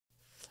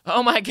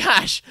Oh my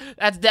gosh,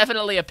 that's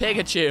definitely a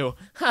Pikachu.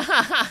 Ha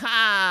ha ha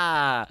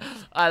ha!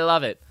 I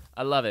love it.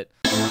 I love it.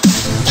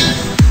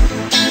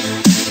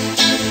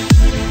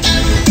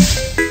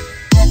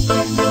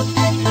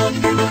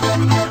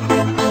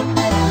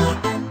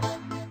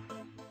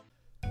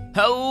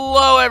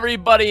 Hello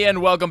everybody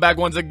and welcome back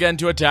once again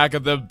to Attack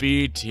of the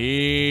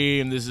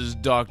Bteam. This is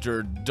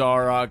Dr.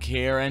 Darrock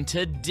here, and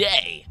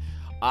today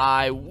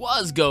I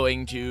was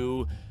going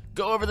to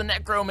go over the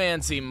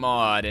necromancy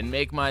mod and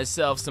make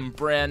myself some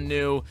brand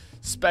new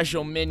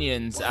special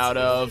minions out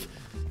of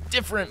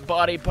different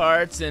body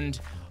parts and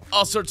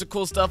all sorts of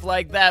cool stuff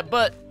like that,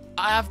 but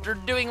after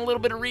doing a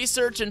little bit of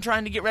research and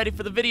trying to get ready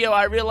for the video,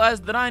 I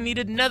realized that I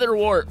needed nether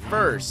wart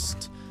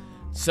first.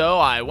 So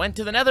I went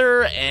to the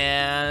nether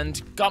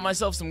and got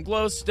myself some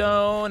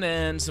glowstone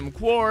and some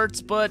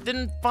quartz, but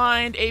didn't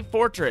find a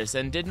fortress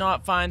and did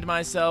not find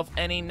myself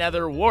any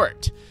nether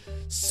wart.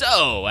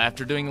 So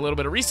after doing a little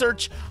bit of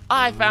research,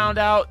 I found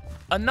out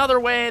another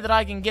way that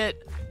I can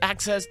get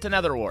access to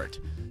nether wart.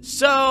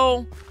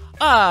 So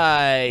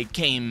I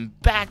came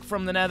back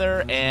from the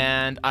nether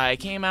and I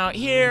came out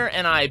here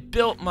and I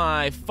built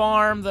my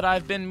farm that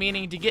I've been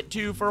meaning to get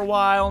to for a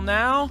while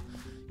now.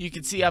 You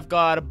can see I've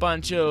got a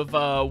bunch of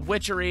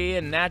witchery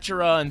and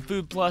natura and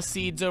food plus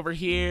seeds over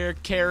here,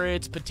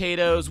 carrots,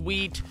 potatoes,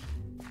 wheat,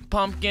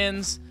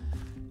 pumpkins.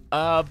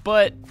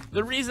 But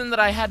the reason that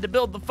I had to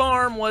build the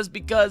farm was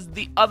because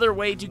the other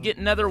way to get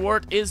nether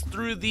wart is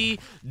through the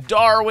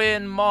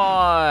Darwin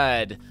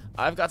Mod.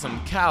 I've got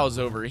some cows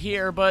over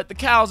here, but the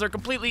cows are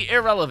completely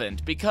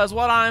irrelevant because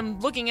what I'm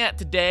looking at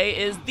today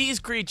is these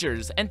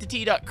creatures,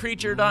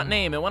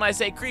 entity.creature.name, and when I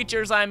say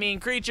creatures, I mean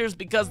creatures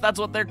because that's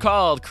what they're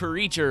called,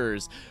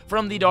 creatures,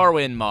 from the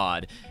Darwin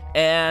Mod.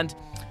 And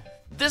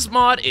this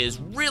mod is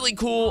really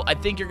cool. I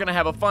think you're gonna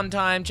have a fun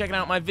time checking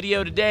out my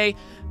video today.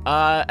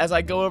 As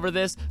I go over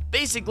this,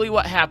 basically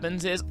what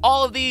happens is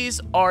all of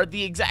these are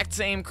the exact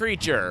same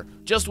creature,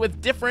 just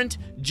with different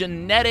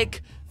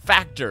genetic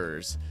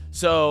factors.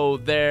 So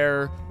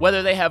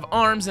whether they have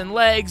arms and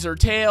legs or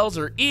tails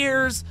or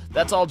ears,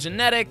 that's all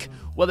genetic.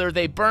 Whether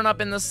they burn up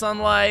in the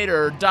sunlight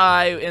or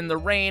die in the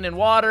rain and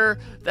water,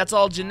 that's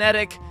all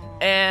genetic.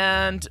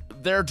 And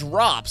their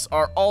drops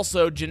are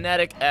also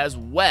genetic as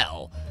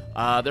well.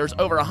 There's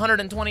over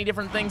 120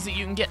 different things that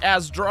you can get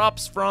as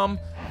drops from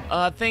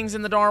things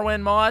in the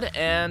Darwin mod,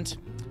 and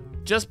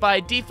just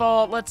by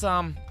default, let's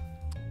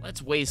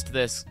waste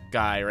this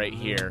guy right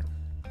here.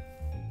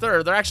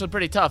 They're actually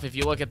pretty tough if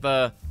you look at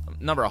the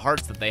number of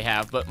hearts that they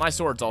have, but my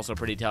sword's also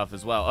pretty tough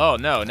as well. Oh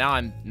no, now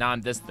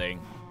I'm this thing.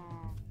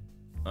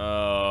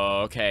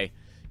 Oh, okay.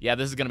 Yeah,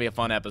 this is gonna be a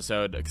fun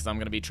episode because I'm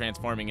gonna be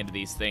transforming into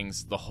these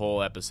things the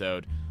whole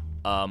episode.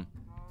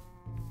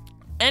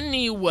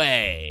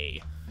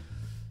 Anyway,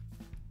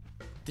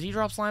 did he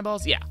drop slime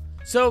balls? Yeah.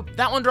 So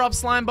that one drops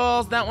slime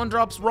balls, that one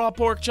drops raw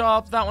pork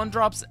chops, that one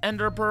drops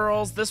ender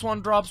pearls, this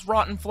one drops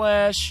rotten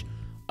flesh,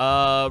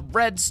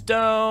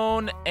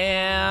 redstone,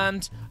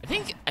 and I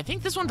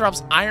think this one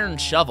drops iron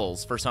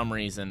shovels for some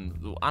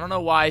reason. I don't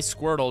know why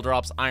Squirtle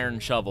drops iron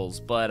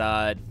shovels, but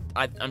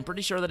I'm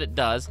pretty sure that it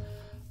does.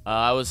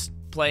 I was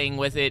playing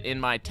with it in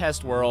my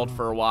test world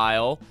for a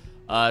while,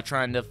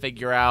 trying to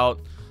figure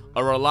out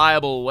a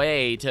reliable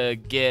way to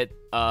get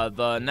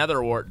the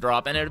nether wart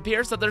drop, and it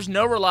appears that there's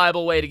no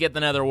reliable way to get the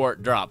nether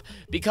wart drop,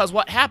 because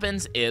what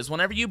happens is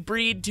whenever you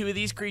breed two of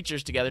these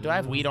creatures together— do I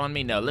have wheat on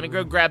me? No. Let me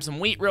go grab some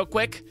wheat real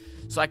quick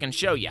so I can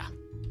show ya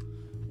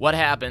what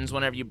happens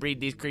whenever you breed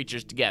these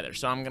creatures together.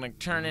 So I'm gonna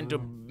turn into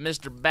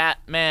Mr.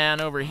 Batman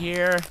over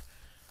here,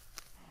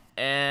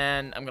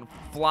 and I'm gonna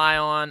fly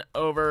on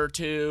over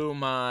to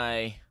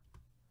my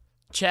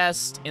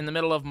chest in the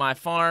middle of my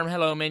farm.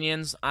 Hello,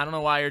 minions. I don't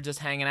know why you're just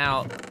hanging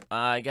out.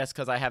 I guess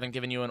because I haven't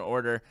given you an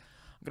order.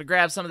 I'm gonna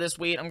grab some of this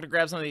wheat. I'm gonna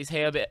grab some of these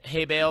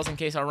hay bales in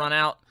case I run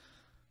out.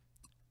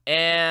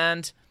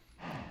 And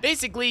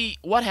basically,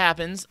 what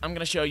happens, I'm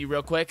gonna show you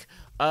real quick.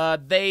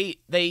 They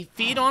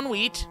feed on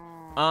wheat.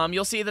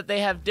 You'll see that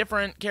they have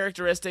different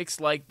characteristics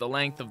like the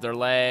length of their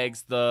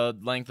legs, the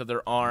length of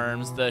their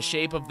arms, the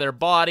shape of their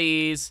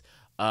bodies,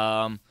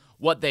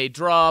 what they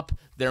drop,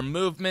 their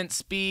movement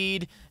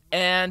speed.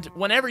 And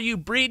whenever you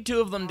breed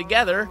two of them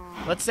together,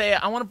 let's say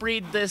I want to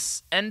breed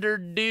this Ender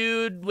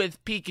dude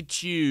with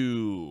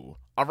Pikachu.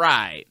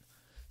 Alright,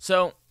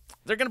 so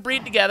they're going to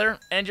breed together,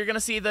 and you're going to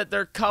see that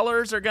their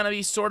colors are going to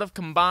be sort of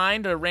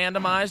combined or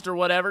randomized or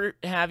whatever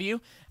have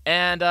you.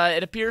 And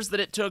it appears that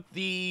it took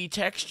the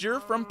texture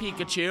from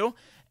Pikachu,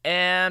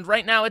 and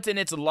right now it's in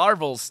its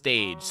larval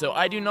stage. So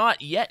I do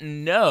not yet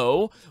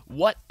know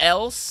what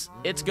else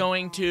it's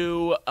going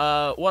to,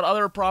 what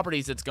other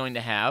properties it's going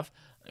to have.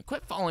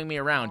 Quit following me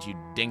around, you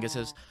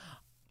dinguses.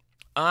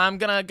 I'm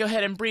gonna go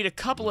ahead and breed a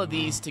couple of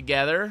these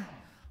together.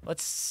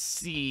 Let's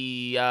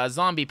see,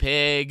 zombie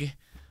pig,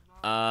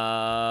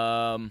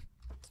 cow,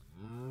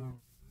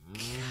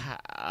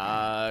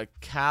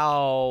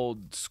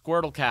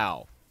 Squirtle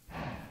cow.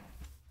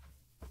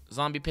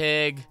 Zombie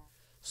pig,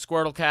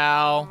 Squirtle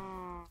cow.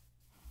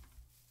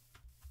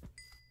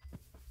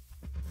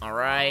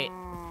 Alright.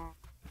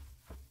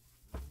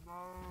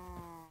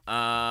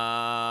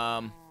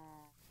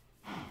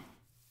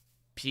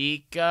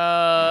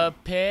 Pikachu.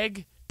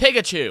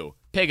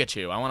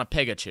 I want a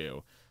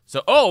Pikachu.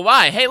 So, oh,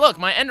 why? Hey, look,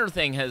 my ender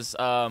thing has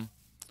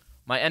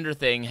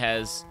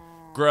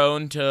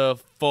grown to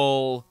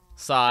full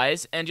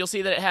size, and you'll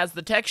see that it has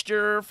the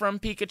texture from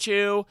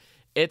Pikachu.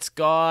 It's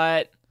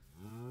got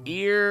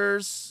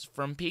ears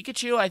from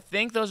Pikachu. I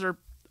think those are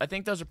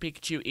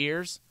Pikachu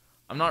ears.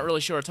 I'm not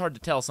really sure. It's hard to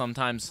tell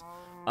sometimes.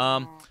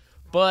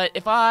 But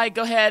if I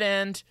go ahead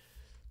and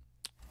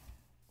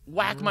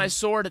whack my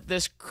sword at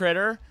this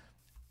critter,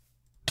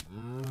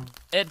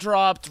 it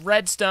dropped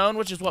redstone,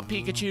 which is what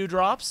Pikachu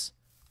drops.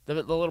 The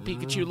little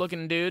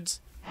Pikachu-looking dudes.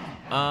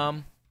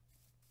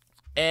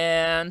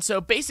 And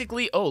so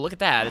basically, oh, look at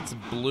that. It's a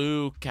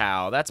blue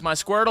cow. That's my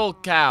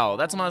Squirtle cow.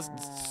 That's my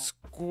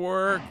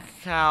Squirt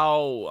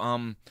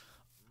cow.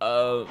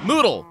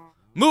 Moodle.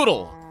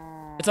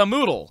 It's a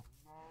Moodle.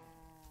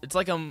 It's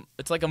like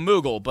a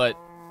Moogle, but,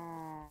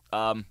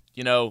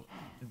 you know,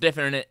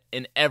 different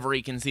in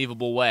every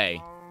conceivable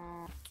way.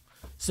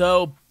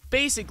 So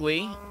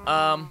basically,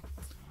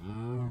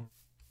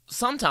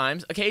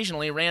 sometimes,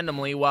 occasionally,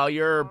 randomly, while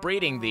you're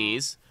breeding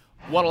these,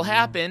 what'll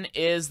happen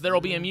is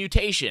there'll be a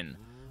mutation.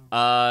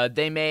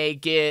 They may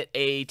get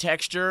a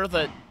texture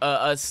that,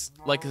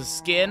 like a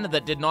skin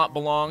that did not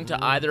belong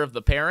to either of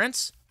the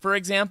parents, for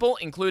example,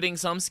 including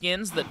some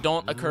skins that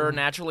don't occur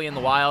naturally in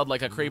the wild,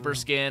 like a creeper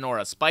skin or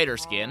a spider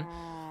skin.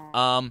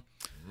 The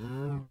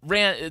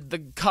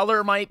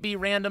color might be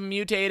random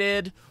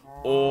mutated,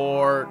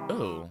 or,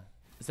 ooh,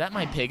 is that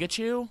my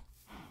Pikachu?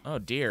 Oh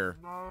dear.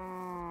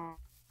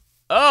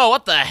 Oh,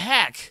 what the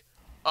heck?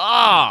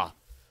 Ah!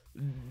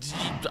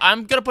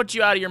 I'm gonna put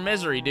you out of your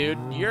misery, dude.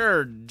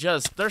 You're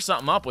just, there's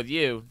something up with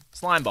you.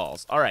 Slime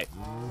balls. Alright.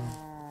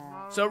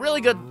 So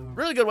really good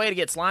way to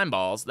get slime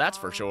balls, that's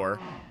for sure.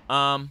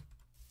 I'm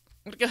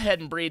gonna go ahead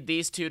and breed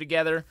these two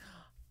together.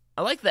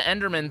 I like the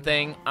Enderman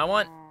thing. I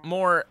want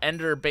more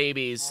Ender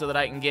babies so that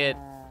I can get,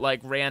 like,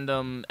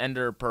 random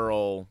Ender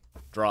Pearl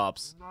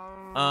drops.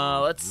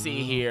 Let's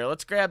see here.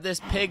 Let's grab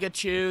this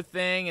Pikachu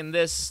thing and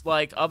this,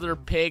 like, other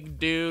pig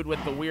dude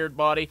with the weird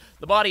body.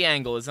 The body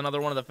angle is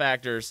another one of the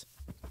factors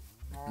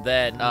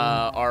that,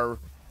 are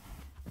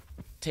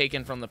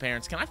taken from the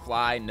parents. Can I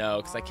fly? No,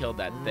 because I killed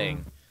that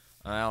thing.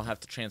 I'll have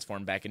to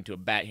transform back into a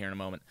bat here in a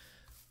moment.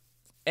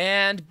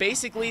 And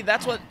basically,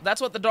 that's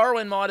what the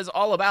Darwin Mod is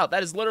all about.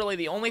 That is literally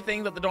the only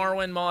thing that the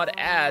Darwin Mod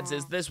adds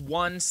is this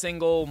one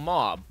single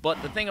mob. But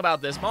the thing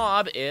about this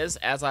mob is,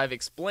 as I've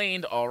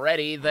explained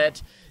already,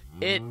 that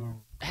it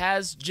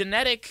has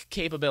genetic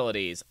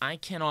capabilities. I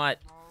cannot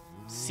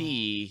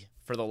see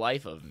for the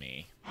life of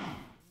me.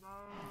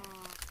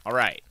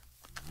 Alright.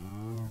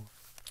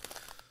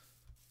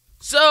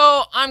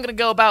 So, I'm gonna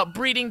go about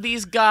breeding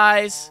these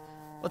guys.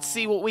 Let's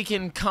see what we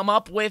can come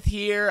up with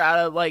here out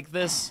of, like,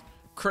 this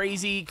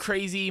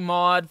crazy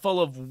mod full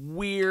of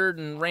weird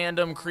and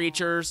random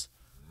creatures.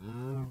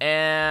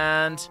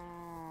 And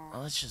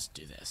well, let's just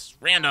do this.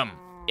 Random.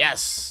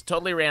 Yes,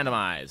 totally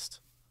randomized.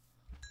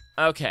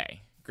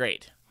 Okay,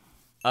 great.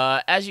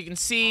 As you can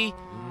see,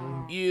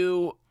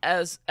 you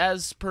as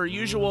per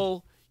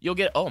usual, you'll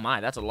get, oh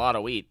my, that's a lot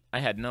of wheat. I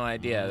had no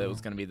idea that it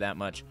was going to be that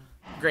much.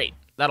 Great.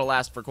 That'll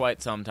last for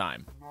quite some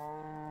time.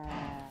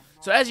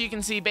 So as you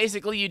can see,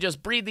 basically you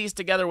just breed these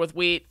together with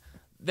wheat.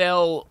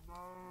 They'll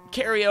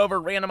carry over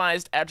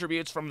randomized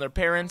attributes from their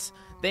parents.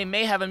 They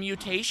may have a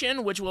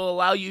mutation, which will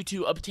allow you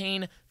to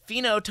obtain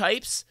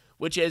phenotypes,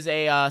 which is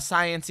a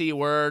science-y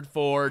word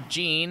for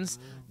genes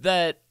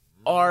that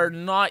are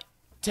not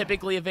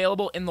typically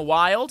available in the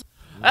wild.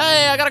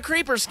 Hey, I got a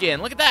creeper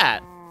skin. Look at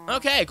that.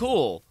 Okay,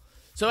 cool.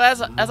 So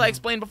as I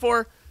explained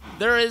before,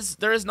 there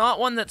is not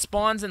one that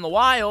spawns in the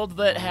wild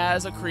that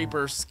has a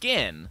creeper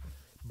skin.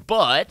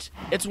 But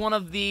it's one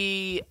of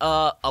the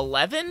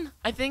 11,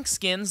 I think,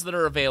 skins that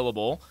are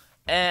available.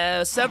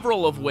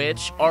 Several of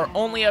which are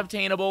only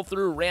obtainable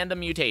through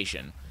random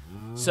mutation.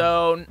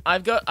 So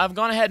I've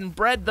gone ahead and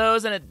bred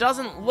those, and it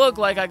doesn't look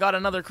like I got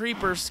another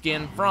creeper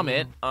skin from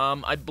it.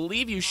 I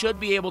believe you should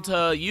be able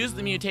to use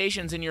the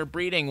mutations in your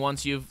breeding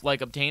once you've,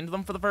 like, obtained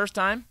them for the first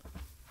time.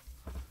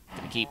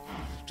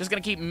 Just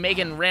gonna keep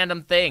making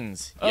random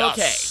things.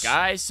 Yes. Okay,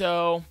 guys.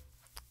 So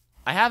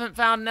I haven't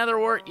found nether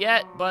wart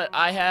yet, but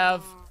I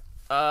have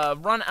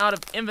run out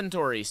of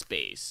inventory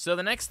space. So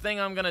the next thing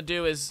I'm gonna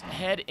do is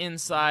head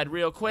inside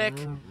real quick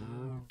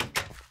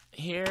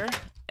here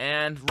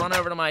and run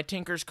over to my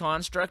Tinker's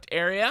Construct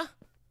area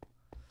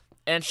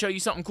and show you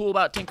something cool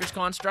about Tinker's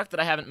Construct that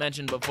I haven't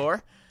mentioned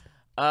before.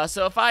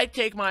 So if I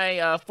take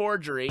my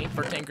forgery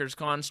for Tinker's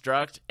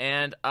Construct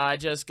and I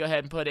just go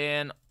ahead and put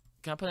in,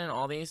 can I put in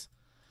all these?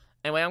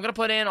 Anyway, I'm gonna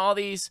put in all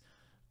these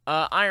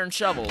iron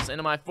shovels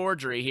into my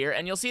forgery here,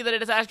 and you'll see that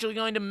it is actually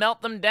going to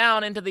melt them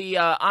down into the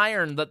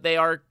iron that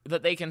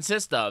they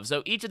consist of.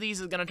 So each of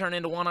these is going to turn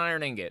into one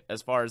iron ingot,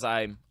 as far as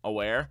I'm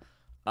aware,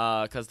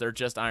 because they're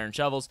just iron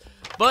shovels.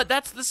 But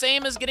that's the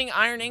same as getting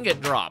iron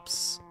ingot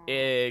drops,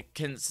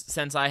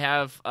 since I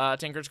have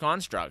Tinker's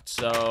Construct.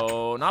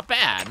 So not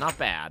bad, not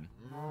bad.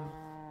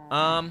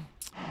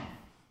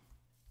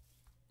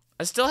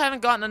 I still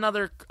haven't gotten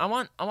another. I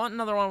want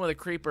another one with a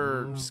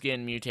creeper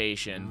skin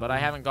mutation, but I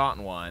haven't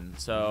gotten one.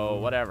 So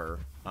whatever.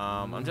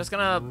 I'm just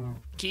gonna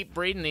keep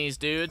breeding these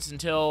dudes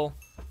until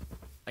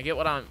I get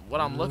what I'm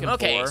looking for.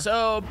 Okay,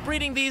 so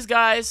breeding these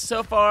guys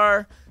so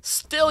far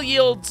still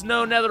yields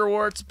no nether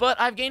warts, but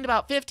I've gained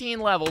about 15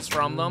 levels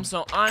from them.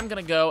 So I'm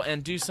gonna go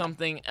and do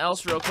something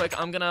else real quick.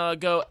 I'm gonna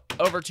go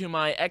over to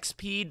my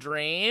XP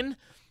drain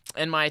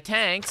and my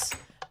tanks,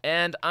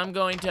 and I'm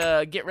going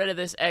to get rid of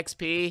this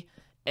XP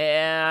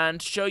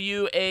and show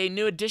you a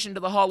new addition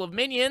to the Hall of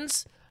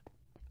Minions,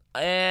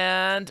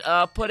 and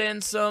put in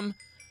some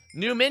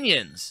new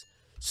minions.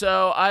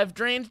 So I've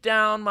drained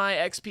down my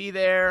XP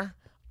there.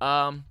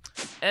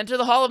 And to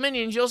the Hall of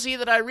Minions, you'll see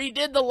that I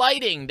redid the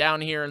lighting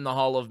down here in the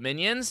Hall of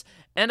Minions,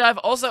 and I've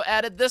also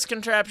added this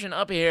contraption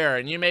up here.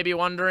 And you may be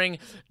wondering,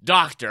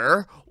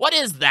 Doctor, what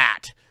is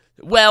that?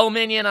 Well,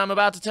 Minion, I'm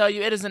about to tell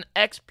you, it is an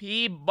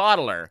XP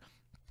bottler.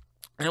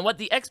 And what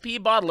the XP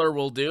bottler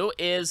will do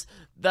is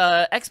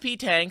the XP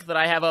tank that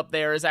I have up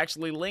there is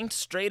actually linked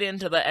straight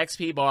into the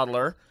XP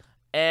bottler.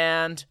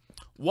 And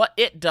what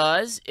it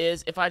does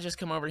is, if I just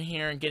come over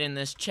here and get in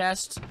this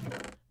chest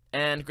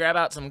and grab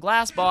out some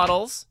glass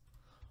bottles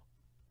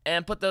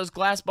and put those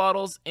glass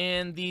bottles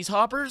in these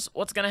hoppers,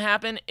 what's going to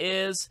happen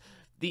is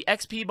the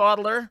XP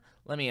bottler,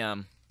 let me,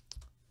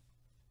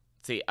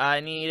 see, I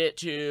need it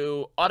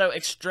to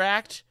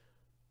auto-extract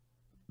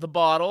the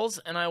bottles,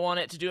 and I want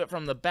it to do it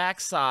from the back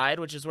side,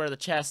 which is where the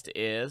chest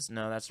is.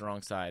 No, that's the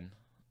wrong side.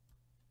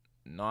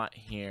 Not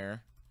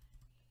here.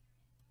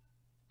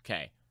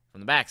 Okay, from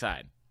the back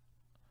side.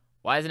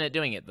 Why isn't it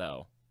doing it,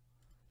 though?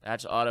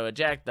 That's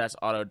auto-eject, that's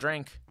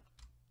auto-drink.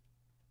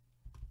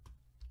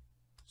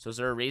 So is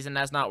there a reason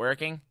that's not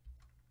working?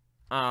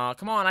 Aw,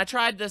 come on, I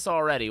tried this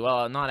already.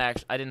 Well, not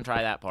actually, I didn't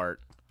try that part.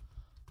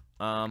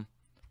 Do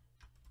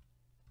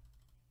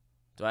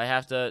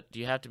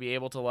you have to be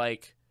able to,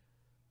 like,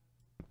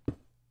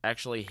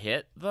 actually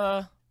hit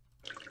the...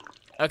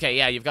 Okay,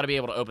 yeah, you've got to be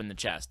able to open the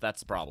chest. That's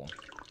the problem.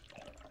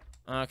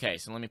 Okay,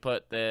 so let me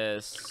put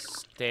this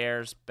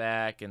stairs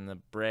back in the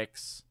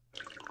bricks.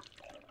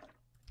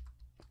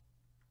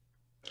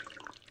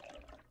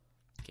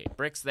 Okay,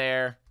 bricks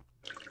there.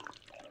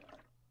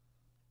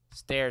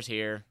 Stairs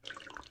here.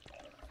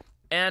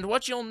 And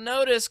what you'll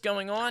notice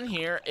going on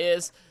here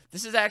is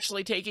this is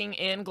actually taking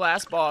in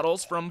glass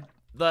bottles from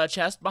the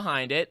chest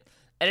behind it,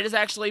 and it is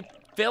actually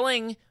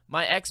filling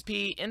my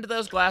XP into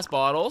those glass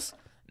bottles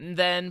and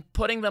then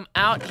putting them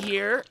out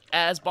here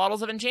as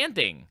bottles of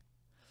enchanting.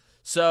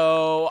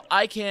 So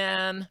I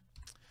can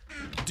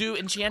do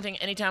enchanting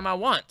anytime I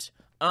want.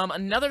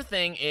 Another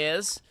thing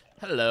is,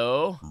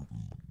 hello.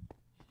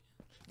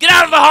 Get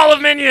out of the Hall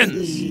of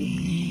Minions!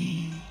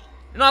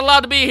 You're not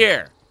allowed to be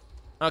here.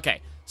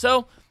 Okay,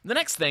 so the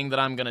next thing that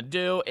I'm gonna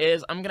do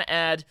is I'm gonna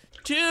add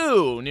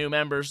 2 new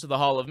members to the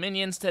Hall of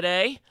Minions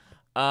today.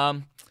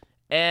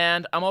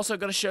 And I'm also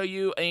gonna show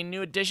you a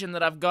new addition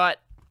that I've got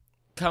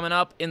coming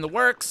up in the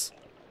works.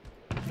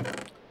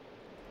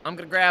 I'm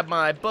gonna grab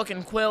my book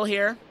and quill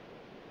here,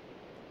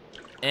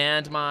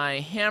 and my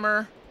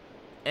hammer,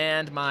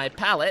 and my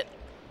pallet.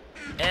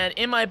 And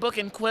in my book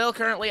and quill,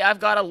 currently, I've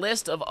got a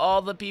list of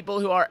all the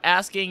people who are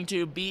asking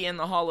to be in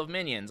the Hall of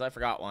Minions. I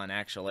forgot one,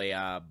 actually.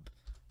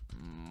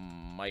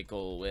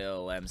 Michael,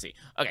 Will, MC.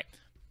 Okay.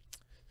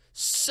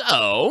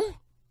 So,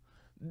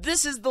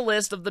 this is the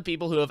list of the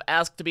people who have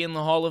asked to be in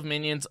the Hall of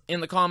Minions in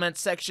the comments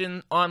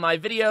section on my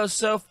videos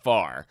so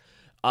far.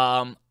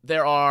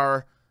 There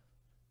are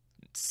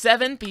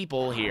 7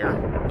 people here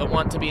that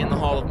want to be in the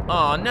Hall of...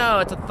 Oh, no,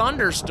 it's a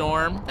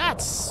thunderstorm.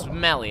 That's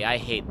smelly. I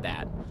hate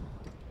that.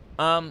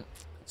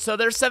 So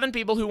there's 7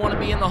 people who want to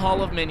be in the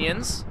Hall of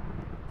Minions.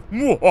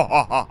 Should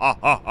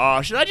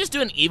I just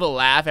do an evil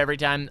laugh every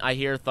time I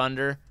hear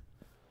thunder?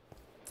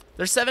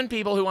 There's 7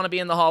 people who want to be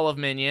in the Hall of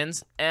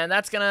Minions, and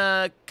that's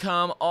gonna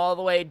come all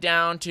the way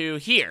down to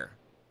here.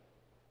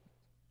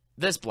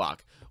 This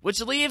block,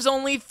 which leaves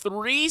only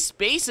 3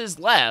 spaces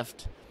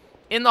left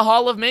in the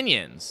Hall of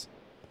Minions.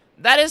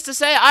 That is to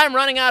say, I'm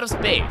running out of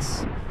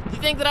space. Do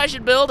you think that I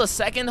should build a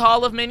second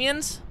Hall of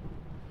Minions?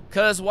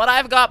 Because what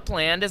I've got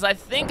planned is I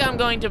think I'm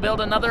going to build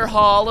another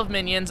Hall of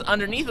Minions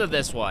underneath of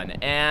this one.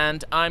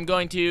 And I'm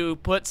going to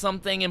put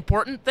something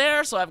important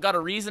there, so I've got a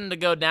reason to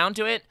go down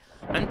to it.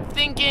 I'm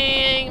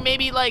thinking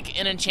maybe like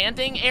an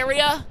enchanting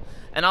area.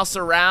 And I'll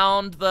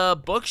surround the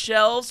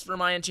bookshelves for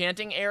my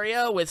enchanting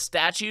area with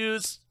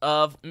statues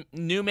of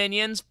new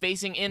minions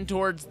facing in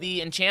towards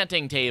the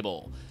enchanting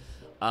table.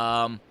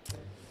 But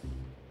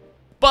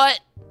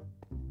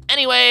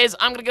anyways,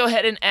 I'm going to go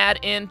ahead and add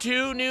in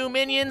 2 new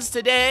minions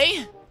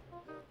today.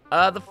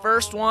 The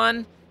first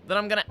one that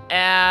I'm gonna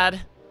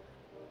add,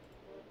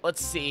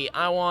 let's see,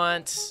 I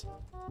want,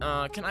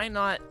 can I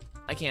not,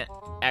 I can't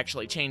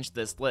actually change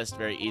this list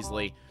very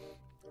easily,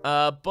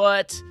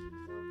 but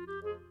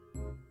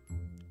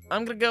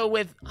I'm gonna go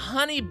with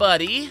Honey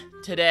Buddy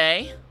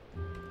today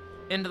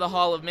into the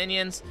Hall of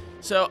Minions.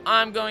 So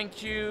I'm going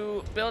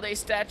to build a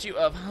statue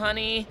of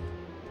Honey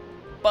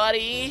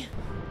Buddy.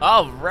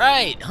 All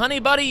right,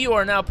 Honey Buddy, you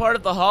are now part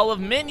of the Hall of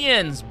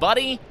Minions,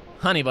 buddy.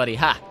 Honey Buddy,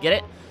 ha, get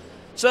it?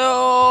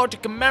 So, to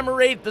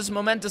commemorate this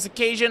momentous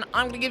occasion,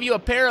 I'm gonna give you a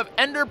pair of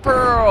Ender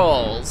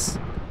Pearls.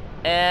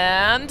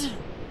 And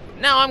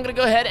now I'm gonna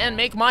go ahead and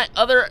make my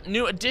other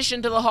new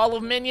addition to the Hall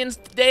of Minions.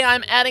 Today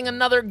I'm adding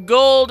another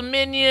gold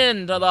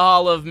minion to the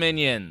Hall of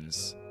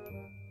Minions.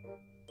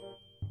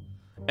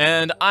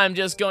 And I'm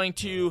just going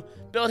to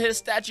build his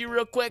statue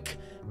real quick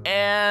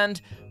and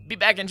be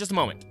back in just a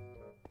moment.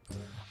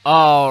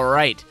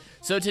 Alright,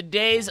 so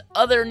today's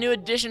other new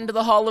addition to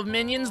the Hall of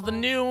Minions, the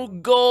new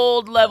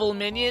gold level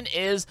minion,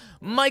 is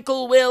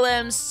Michael Will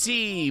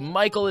MC.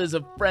 Michael is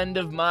a friend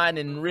of mine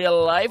in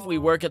real life. We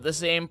work at the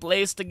same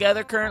place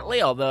together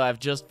currently, although I've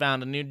just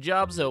found a new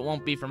job, so it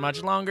won't be for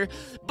much longer.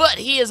 But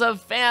he is a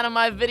fan of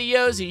my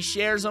videos, he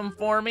shares them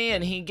for me,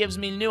 and he gives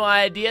me new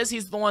ideas.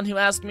 He's the one who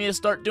asked me to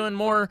start doing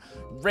more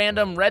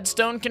random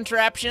redstone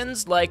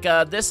contraptions, like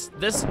this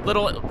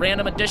little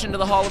random addition to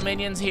the Hall of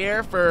Minions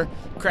here for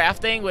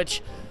crafting,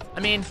 which, I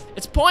mean,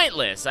 it's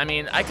pointless. I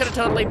mean, I could have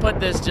totally put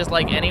this just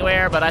like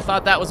anywhere, but I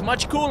thought that was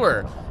much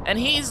cooler. And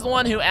he's the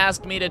one who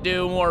asked me to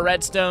do more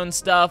redstone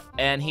stuff,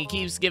 and he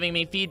keeps giving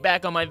me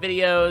feedback on my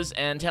videos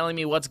and telling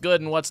me what's good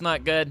and what's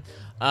not good.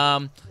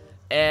 And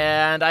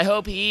I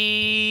hope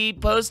he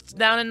posts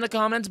down in the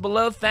comments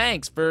below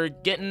thanks for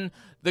getting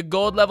the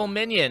gold level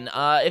minion.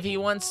 If he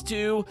wants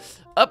to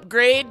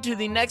upgrade to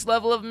the next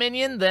level of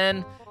minion,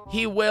 then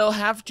he will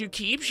have to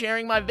keep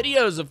sharing my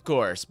videos, of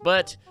course,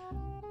 but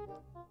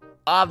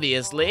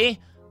obviously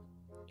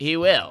he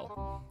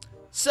will.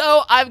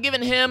 So I've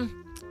given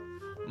him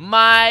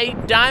my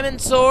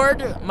diamond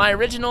sword, my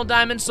original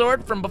diamond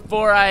sword from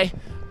before I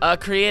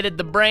created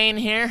the brain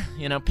here.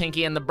 You know,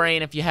 Pinky and the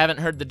Brain, if you haven't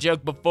heard the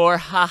joke before,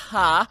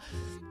 haha.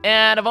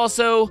 And I've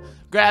also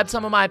grabbed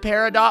some of my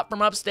Peridot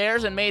from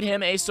upstairs and made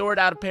him a sword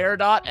out of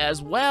Peridot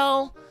as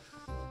well.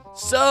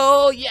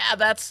 So yeah,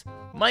 that's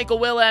Michael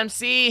Will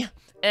MC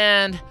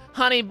and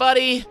Honey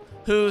Buddy,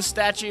 whose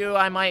statue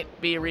I might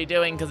be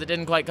redoing because it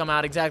didn't quite come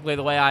out exactly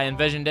the way I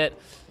envisioned it.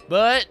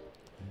 But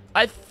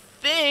I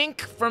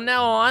think from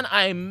now on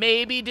I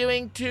may be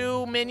doing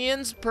 2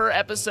 minions per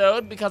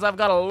episode because I've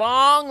got a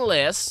long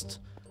list.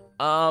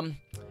 And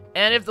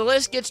if the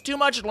list gets too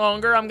much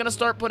longer, I'm gonna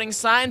start putting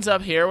signs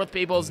up here with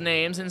people's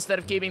names instead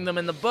of keeping them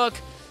in the book,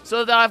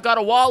 so that I've got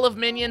a wall of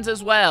minions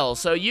as well.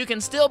 So you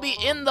can still be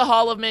in the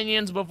Hall of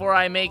Minions before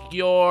I make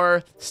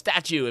your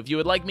statue. If you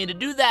would like me to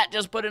do that,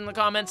 just put it in the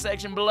comments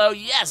section below.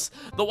 Yes,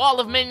 the wall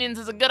of minions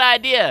is a good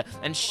idea,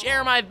 and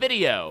share my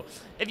video.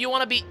 If you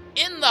want to be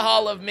in the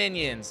Hall of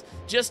Minions,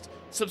 just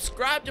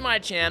subscribe to my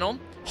channel,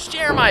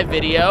 share my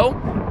video,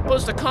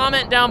 post a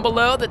comment down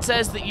below that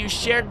says that you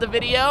shared the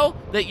video,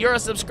 that you're a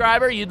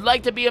subscriber, you'd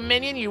like to be a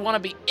minion, you want to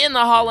be in the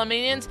Hall of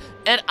Minions,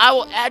 and I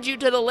will add you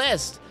to the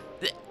list.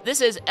 This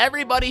is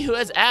everybody who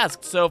has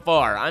asked so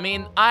far. I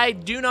mean, I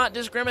do not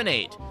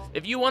discriminate.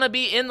 If you want to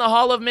be in the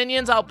Hall of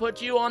Minions, I'll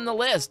put you on the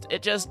list.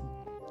 It just,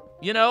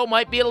 you know,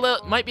 might be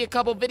a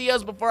couple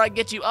videos before I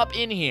get you up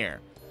in here.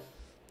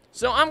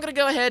 So I'm gonna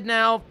go ahead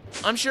now.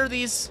 I'm sure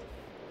these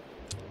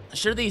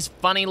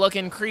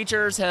funny-looking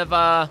creatures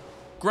have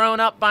grown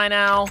up by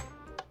now.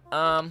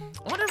 I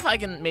wonder if I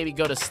can maybe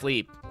go to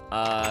sleep.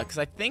 Because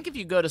I think if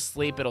you go to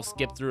sleep, it'll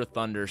skip through a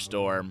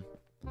thunderstorm.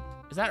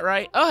 Is that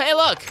right? Oh, hey,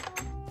 look!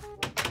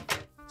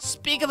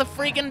 Speak of the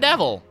freaking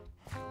devil.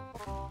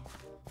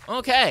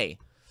 Okay.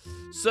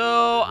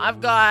 So,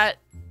 I've got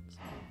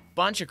a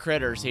bunch of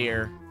critters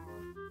here.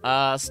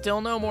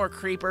 Still no more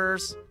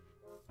creepers.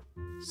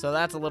 So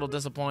that's a little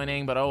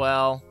disappointing, but oh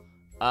well.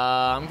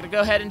 I'm gonna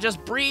go ahead and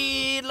just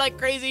breed like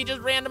crazy.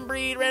 Just random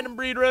breed, random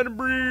breed, random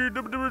breed.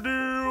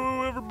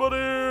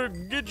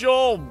 Everybody, get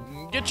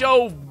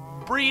your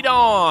breed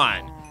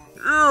on.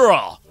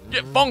 Yeah,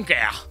 get funky.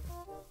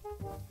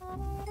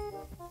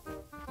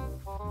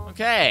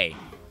 Okay.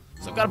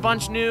 So I've got a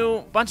bunch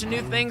of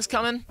new things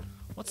coming.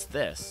 What's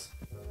this?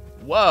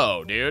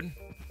 Whoa, dude.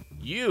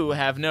 You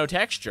have no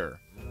texture.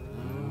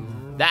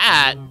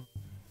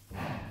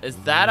 Is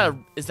that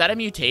a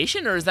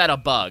mutation or is that a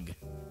bug?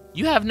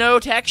 You have no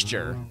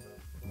texture.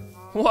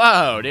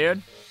 Whoa,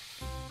 dude.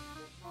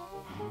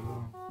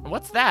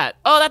 What's that?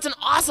 Oh, that's an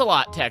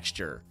ocelot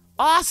texture.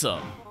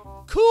 Awesome.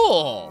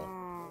 Cool.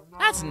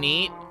 That's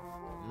neat.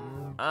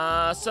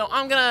 So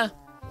I'm gonna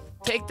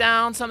take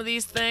down some of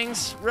these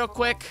things real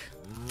quick,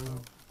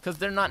 because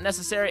they're not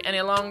necessary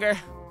any longer.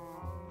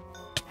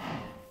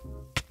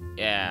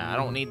 Yeah, I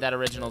don't need that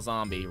original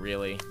zombie,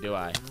 really, do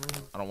I?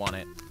 I don't want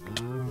it.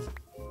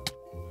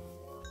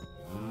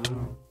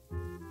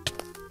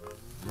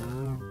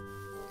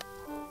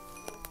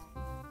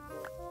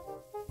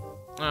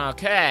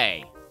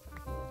 Okay.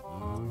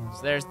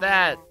 So there's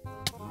that.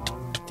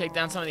 Take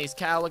down some of these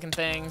cow-looking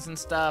things and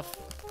stuff.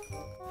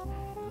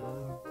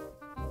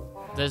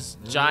 This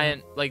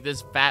giant, like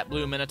this fat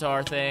blue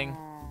minotaur thing.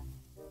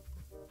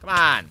 Come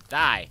on,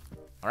 die.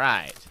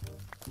 Alright.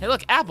 Hey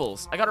look,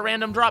 apples. I got a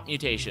random drop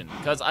mutation,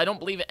 because I don't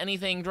believe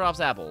anything drops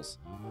apples.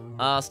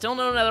 Still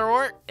no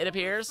netherort, it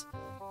appears.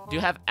 Do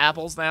have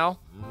apples now.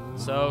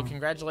 So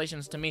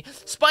congratulations to me.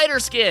 Spider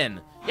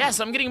skin! Yes,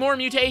 I'm getting more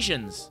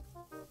mutations.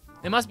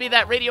 It must be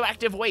that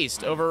radioactive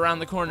waste over around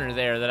the corner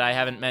there that I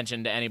haven't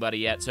mentioned to anybody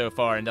yet so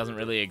far and doesn't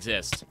really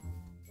exist.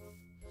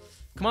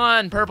 Come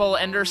on, purple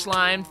ender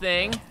slime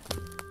thing.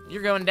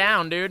 You're going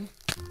down, dude.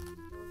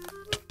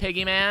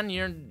 Piggy man,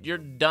 you're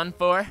done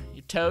for.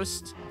 You're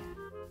toast.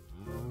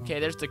 Okay,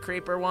 there's the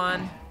creeper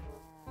one.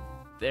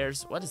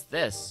 What is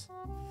this?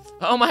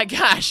 Oh my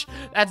gosh,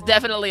 that's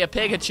definitely a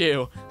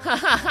Pikachu. Ha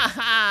ha ha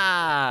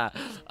ha!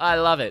 I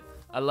love it.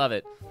 I love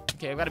it.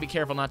 Okay, I've got to be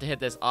careful not to hit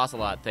this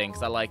ocelot thing,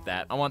 because I like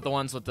that. I want the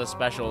ones with the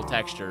special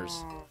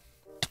textures.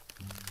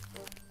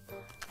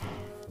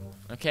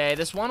 Okay,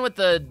 this one with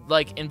the,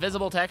 like,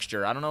 invisible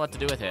texture. I don't know what to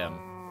do with him.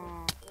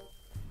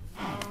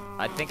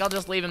 I think I'll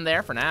just leave him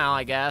there for now,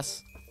 I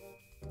guess.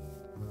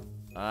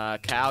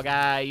 Cow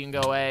guy, you can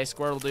go away.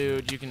 Squirtle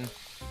dude, you can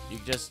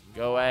just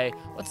go away.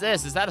 What's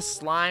this? Is that a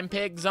slime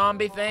pig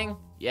zombie thing?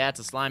 Yeah, it's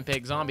a slime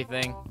pig zombie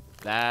thing.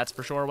 That's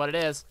for sure what it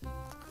is.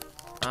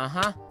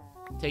 Uh-huh.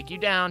 Take you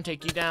down,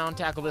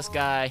 tackle this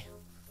guy.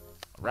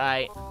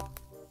 Right.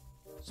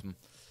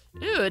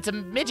 Ew, it's a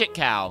midget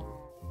cow.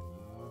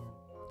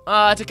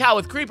 It's a cow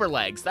with creeper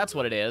legs. That's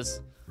what it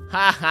is.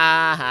 Ha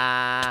ha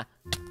ha.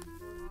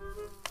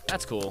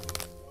 That's cool.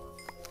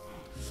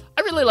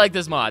 I really like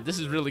this mod. This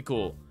is really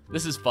cool.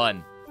 This is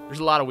fun. There's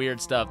a lot of weird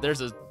stuff.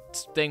 There's a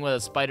thing with a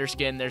spider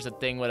skin. There's a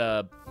thing with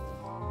a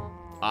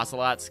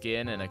ocelot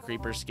skin and a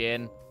creeper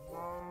skin.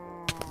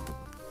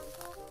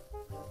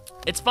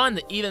 It's fun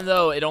that even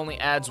though it only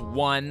adds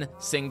one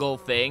single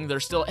thing,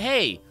 there's still,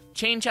 hey,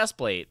 chain chest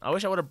plate.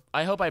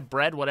 I hope I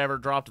bred whatever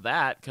dropped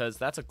that, because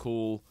that's a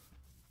cool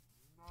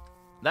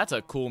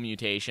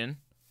mutation.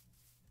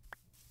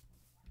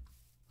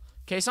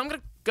 Okay, so I'm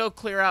gonna go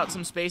clear out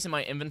some space in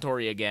my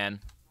inventory again,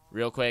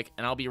 real quick,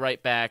 and I'll be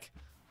right back.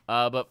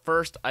 But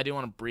first, I do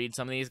want to breed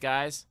some of these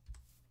guys.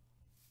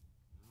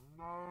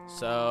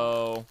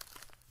 So,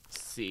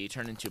 let's see,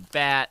 turn into a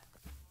bat.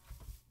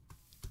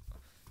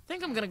 I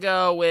think I'm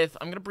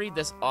gonna breed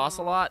this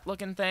ocelot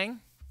looking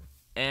thing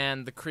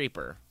and the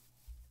creeper.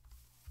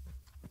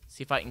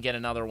 See if I can get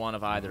another one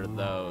of either of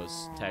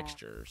those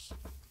textures.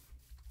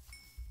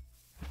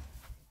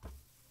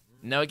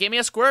 No, it gave me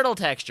a Squirtle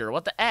texture.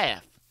 What the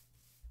F?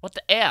 What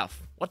the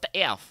F? What the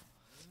F?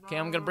 Okay,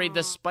 I'm gonna breed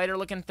this spider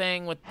looking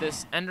thing with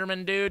this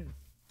Enderman dude.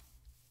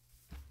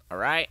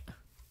 Alright.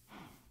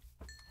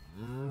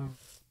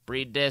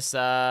 Breed this,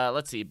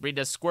 let's see, breed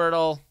this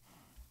Squirtle.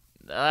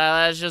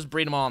 Let's just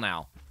breed them all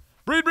now.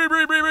 Breed.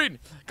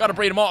 Gotta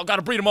breed them all,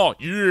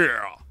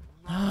 yeah.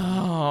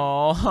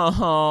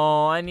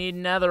 Oh, I need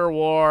nether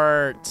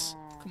warts.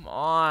 Come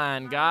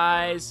on,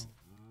 guys.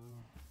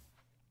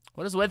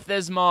 What is with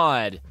this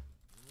mod?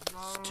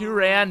 It's too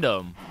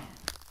random.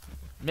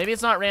 Maybe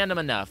it's not random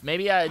enough.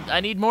 Maybe I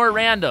need more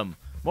random.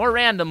 More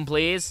random,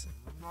 please.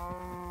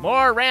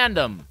 More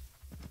random.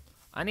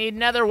 I need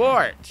nether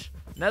wart.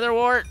 Nether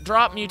wart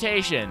drop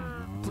mutation.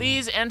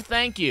 Please and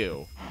thank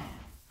you.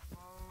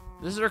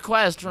 This is a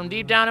request from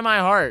deep down in my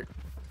heart.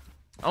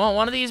 I want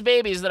one of these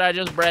babies that I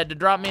just bred to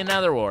drop me a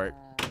nether wart.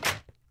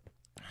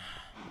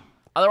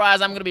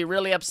 Otherwise, I'm going to be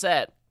really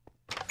upset.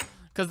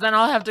 Because then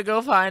I'll have to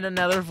go find a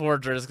nether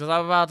fortress. Because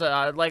I'm about to,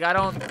 I'm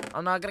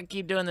not going to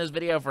keep doing this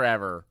video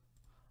forever.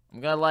 I'm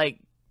going to, like,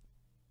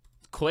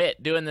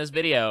 quit doing this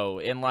video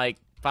in, like,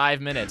 5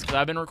 minutes. Because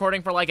I've been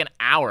recording for, like, an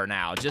hour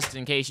now. Just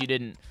in case you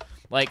didn't,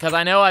 like, because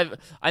I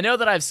know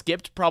that I've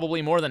skipped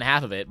probably more than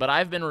half of it. But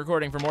I've been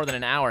recording for more than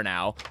an hour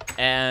now.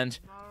 And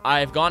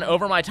I've gone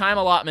over my time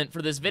allotment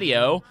for this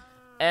video.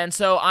 And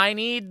so I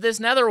need this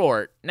nether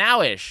wart.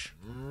 Now-ish.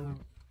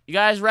 You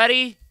guys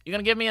ready? You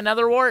going to give me a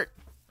nether wart?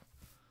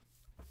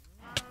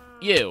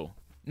 You.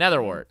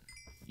 Nether wart.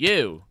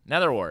 You.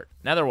 Nether wart.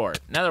 Nether wart.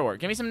 Nether wart.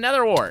 Give me some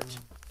nether wart.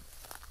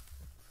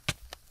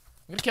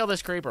 I'm gonna kill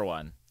this creeper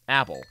one.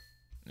 Apple.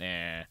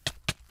 Nah.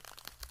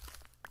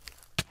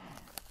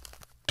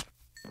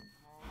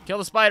 Kill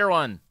the spider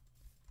one.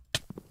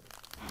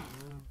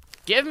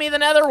 Give me the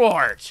nether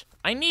wart.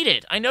 I need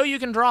it. I know you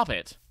can drop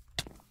it.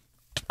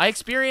 I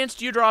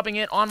experienced you dropping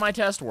it on my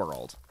test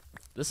world.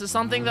 This is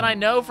something that I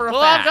know for a fact.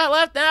 All I've got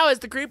left now is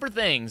the creeper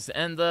things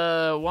and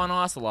the one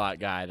ocelot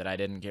guy that I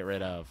didn't get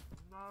rid of.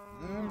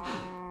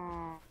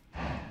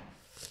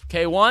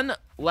 Okay, one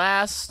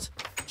last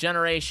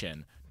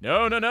generation.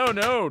 No.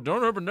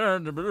 Don't open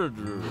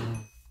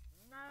that.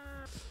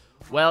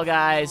 Well,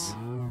 guys,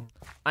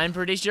 I'm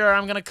pretty sure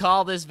I'm gonna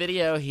call this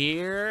video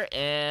here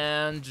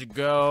and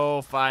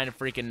go find a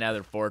freaking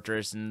nether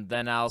fortress, and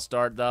then I'll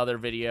start the other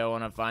video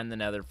when I find the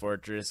nether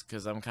fortress,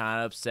 because I'm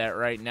kind of upset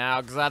right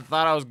now because I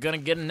thought I was gonna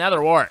get a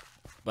nether wart,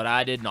 but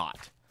I did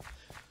not.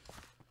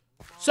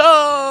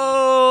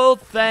 So,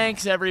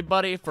 thanks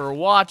everybody for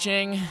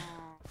watching.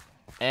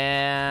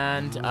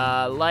 And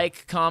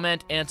like,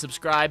 comment, and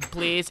subscribe,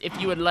 please. If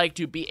you would like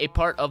to be a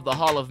part of the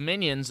Hall of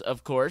Minions,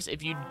 of course.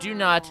 If you do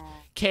not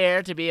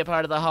care to be a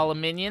part of the Hall of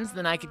Minions,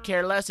 then I could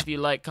care less if you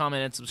like,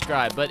 comment, and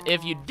subscribe. But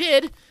if you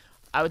did,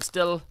 I would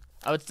still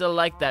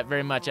like that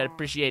very much. I'd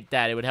appreciate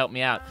that. It would help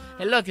me out.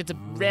 Hey, look, it's a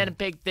random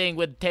pig thing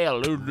with a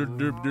tail. I'm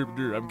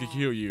gonna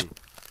kill you.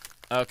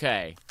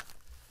 Okay.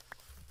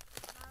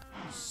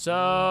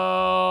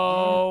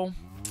 So,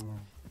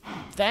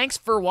 thanks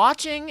for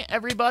watching,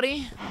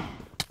 everybody.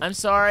 I'm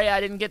sorry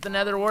I didn't get the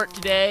nether wart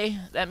today.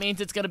 That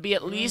means it's going to be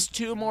at least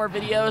 2 more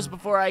videos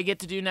before I get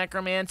to do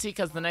necromancy,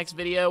 because the next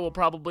video will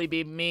probably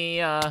be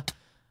me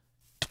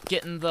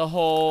getting the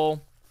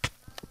whole...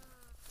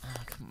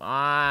 Oh, come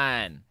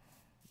on.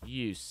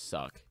 You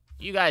suck.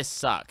 You guys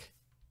suck.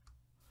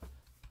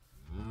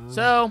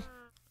 So,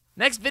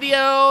 next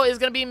video is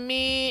going to be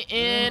me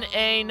in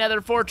a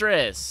nether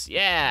fortress.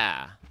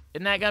 Yeah.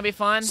 Isn't that going to be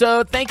fun?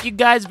 So, thank you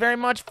guys very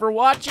much for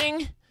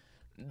watching.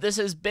 This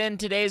has been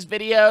today's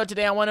video.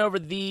 Today I went over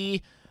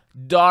the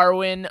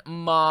Darwin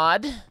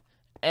Mod.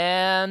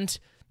 And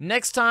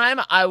next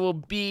time I will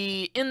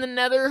be in the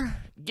nether,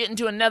 get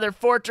into a nether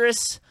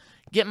fortress,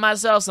 get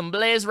myself some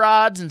blaze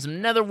rods and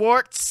some nether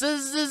warts.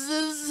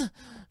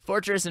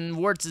 Fortress and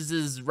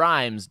warts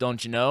rhymes,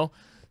 don't you know?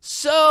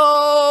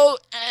 So,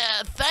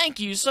 thank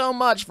you so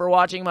much for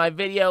watching my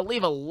video.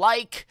 Leave a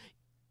like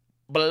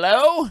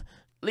below.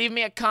 Leave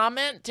me a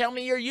comment. Tell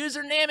me your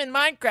username in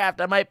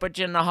Minecraft. I might put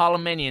you in the Hall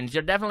of Minions.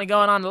 You're definitely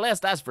going on the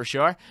list, that's for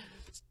sure.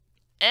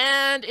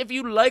 And if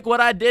you like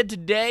what I did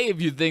today, if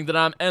you think that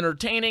I'm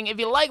entertaining, if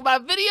you like my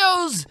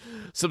videos,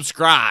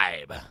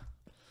 subscribe.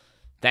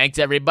 Thanks,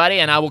 everybody,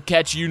 and I will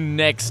catch you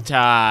next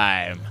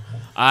time.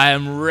 I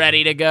am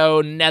ready to go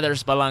nether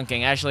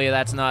spelunking. Actually,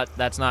 that's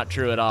not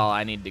true at all.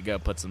 I need to go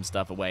put some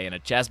stuff away in a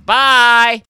chest. Bye!